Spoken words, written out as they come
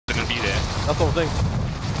That's what I'm saying.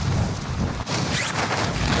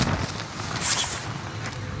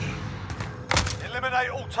 Eliminate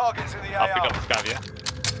all targets in the I'll pick AR. up the scav, yeah?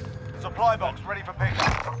 Supply box ready for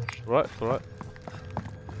pickup. Right, it's alright.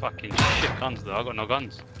 Fucking shit guns though, I got no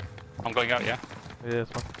guns. I'm going out, yeah? Yeah, it's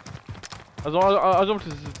fine. I just want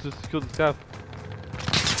to secure the scav.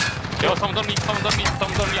 Yo, someone's on me,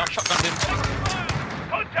 I've shotgunned him.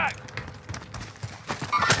 Contact!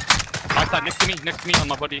 My side, next to me on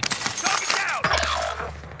my body. Target down!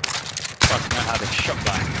 Fuck man, I had a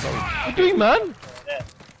shotgun. What are you doing, man? Yeah.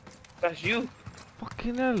 That's you.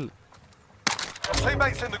 Fucking hell. Your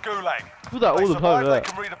teammates in the gulag. Do that all They the survive, time, they yeah.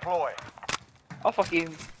 can redeploy. I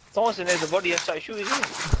fucking. Someone's in there, the body and started shooting him.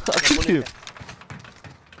 I killed you.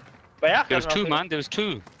 But yeah, There was two, man, there was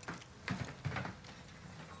two.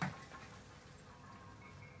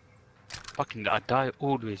 Fucking, I die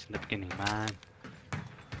always in the beginning, man.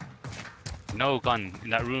 No gun. In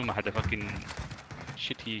that room I had a fucking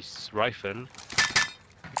shitty rifle.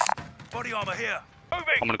 Body armor here. I'm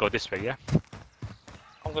Moving! gonna go this way, yeah?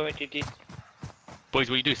 I'm going to D. Boys,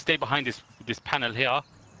 what you do, stay behind this panel here.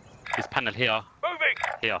 This panel here. Moving!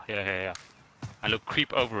 Here. And look,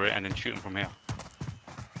 creep over it and then shoot him from here.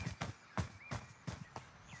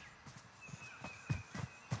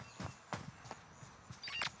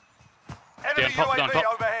 Enemy Yeah, on UAV top.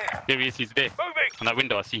 overhead. There he is, he's there. Moving! On that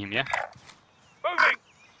window, I see him, yeah? Moving!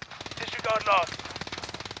 Disregard last.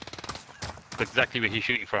 That's exactly where he's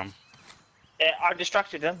shooting from. Yeah, I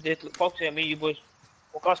distracted them. They're focusing on me, you boys.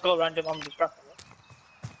 Well, guys go random, I'm distracted.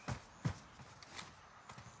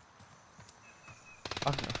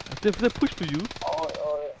 They push for you. Oh,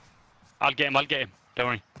 yeah. I'll get him. Don't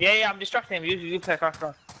worry. Yeah, I'm distracting him. You play crash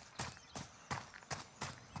run.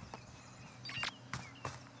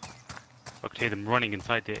 I could hear them running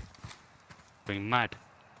inside there. Going mad.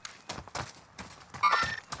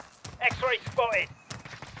 X-ray spotted.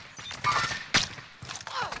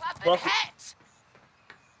 Oh, what the Boss- heck?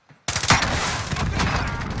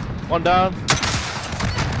 One down.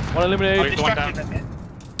 One Oh, eliminated. he's going Distracted down. them,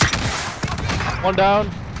 yeah. One down.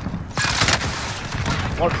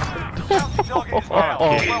 One. Target is down.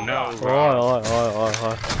 Okay, no, bro.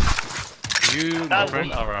 Alright. You, my That friend,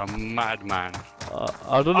 was- are a madman.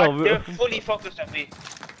 I don't know. They're fully focused on me.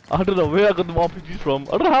 I don't know where I got the RPGs from.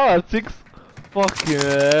 I don't know how I had 6. Fucking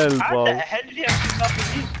hell, How bro. the hell did you have stuff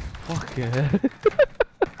with these? Fucking hell.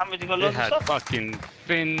 How many you got They loads of had stuff? fucking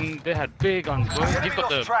Finn, they had big guns, bro. The You've enemy got lost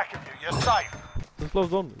the... track of you. You're safe. Just slows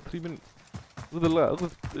down. 3 minutes. Look at the last.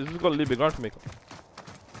 It's just got a little bit ground to make.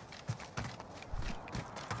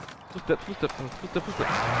 Footsteps.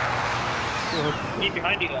 Me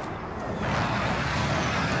behind you guys.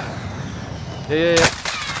 Yeah.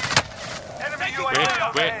 Enemy UAV Wait.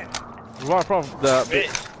 overhead. Right from the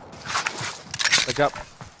Wait. gap.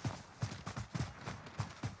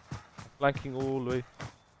 Flanking all the way.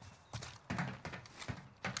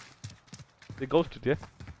 They ghosted, yeah?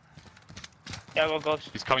 Yeah, go ghost.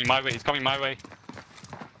 He's coming my way,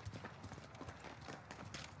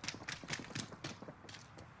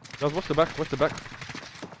 Guys, watch the back. Yeah, go back.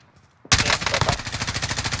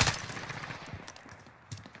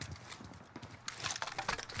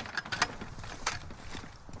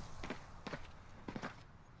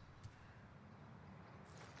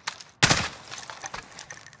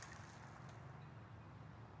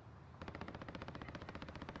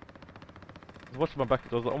 Watch my back.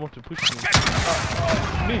 I want to push me.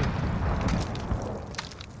 Me.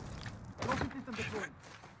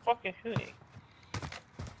 Fucking shooting.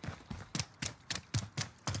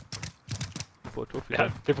 Put a trophy Yeah,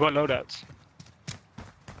 down. they've got loadouts.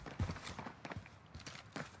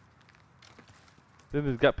 Then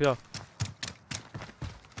there's gap here.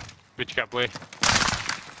 Which gap way?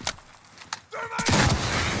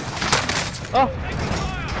 Ah!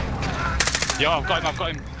 Yo, I've got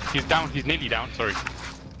him. He's down, he's nearly down, sorry.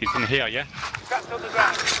 He's in here, yeah? Trapped on the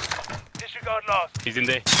ground. Disregard last. He's in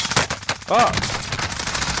there. Ah!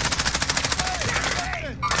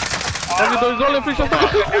 Don't let fish. I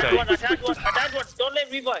died one. Don't let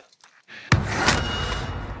him revive.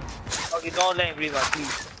 Okay, don't let him revive,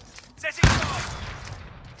 please. Setting fire.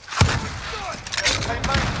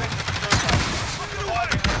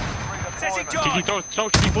 Setting Did he charge. throw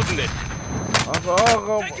 3 bullets in there?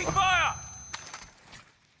 Taking fire.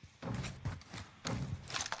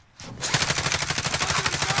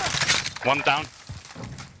 One down.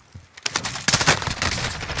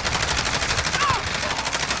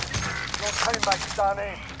 Your teammates done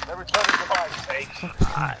in. They're returning to base.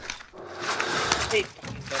 Hey,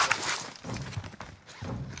 fucking devil.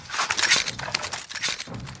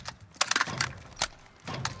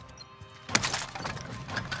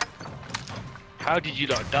 How did you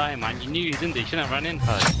not die, man? You knew he was in there. You shouldn't have run in.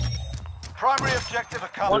 Primary objective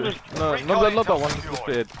accomplished. No, not that one. Just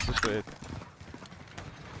straight. Just straight.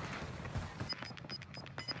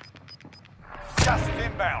 Gas is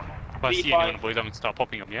inbound. If I see anyone, boys, I'm gonna start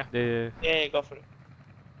popping them, yeah? Yeah, go for it.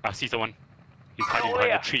 I see someone. He's hiding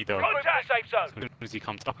behind the tree, though. Contact safe zone. As soon as he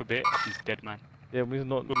comes up a bit, he's dead, man. Yeah, he's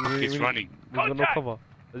not. He's running. He's got no cover.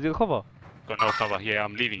 Has he got cover? Got no cover. Yeah,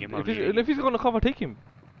 I'm leaving him. I'm leaving him. If he's got no cover, take him.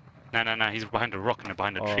 No. He's behind a rock and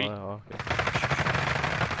behind a tree. Okay.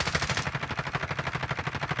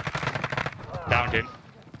 Downed him.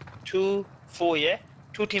 2, 4, yeah?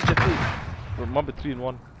 2 teams of 2. But might be 3 and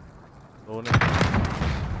 1. Oh, no.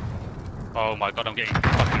 Oh my god, I'm getting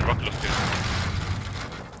fucking rock looked at.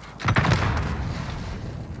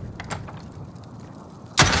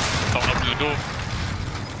 Someone open the door.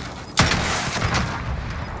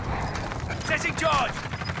 Setting charge.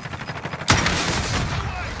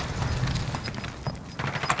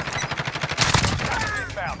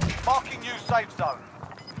 Inbound. Marking new safe zone.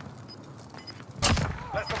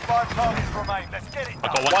 Less than 5 targets remain. Let's get it I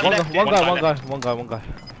done. got one left. One guy.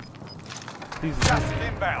 Please. Gas is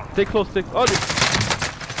inbound. Stay close, stay. Oh,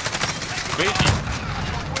 Where is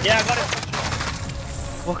he? Yeah, I got it.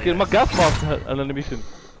 fucking my gas mask had an animation.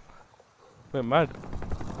 We're mad.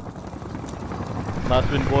 Nice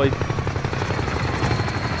win, boys.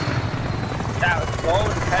 That was all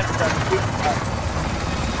the pants.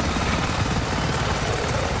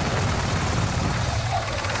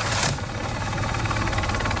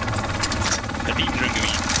 The deep drink of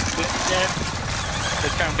me. Yeah.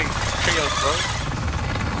 They're counting trios, bro.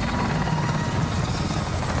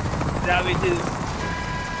 Now we do.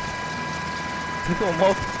 Take him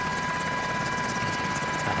off.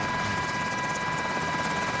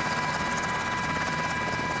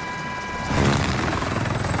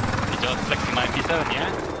 He just flexing 97, yeah?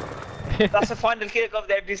 That's the final kill of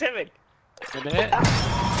the MD7. Good there.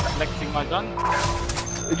 Flexing my gun.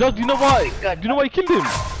 Josh, do you know why? Do you know why you killed him?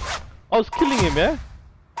 I was killing him, yeah?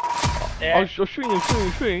 Yeah. I was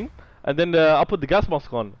shooting, and then I put the gas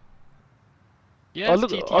mask on. Yes, Oh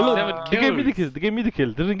look, GT7 they gave me the kills. kill. They gave me the kill.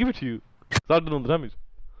 They didn't give it to you. So I didn't know the damage.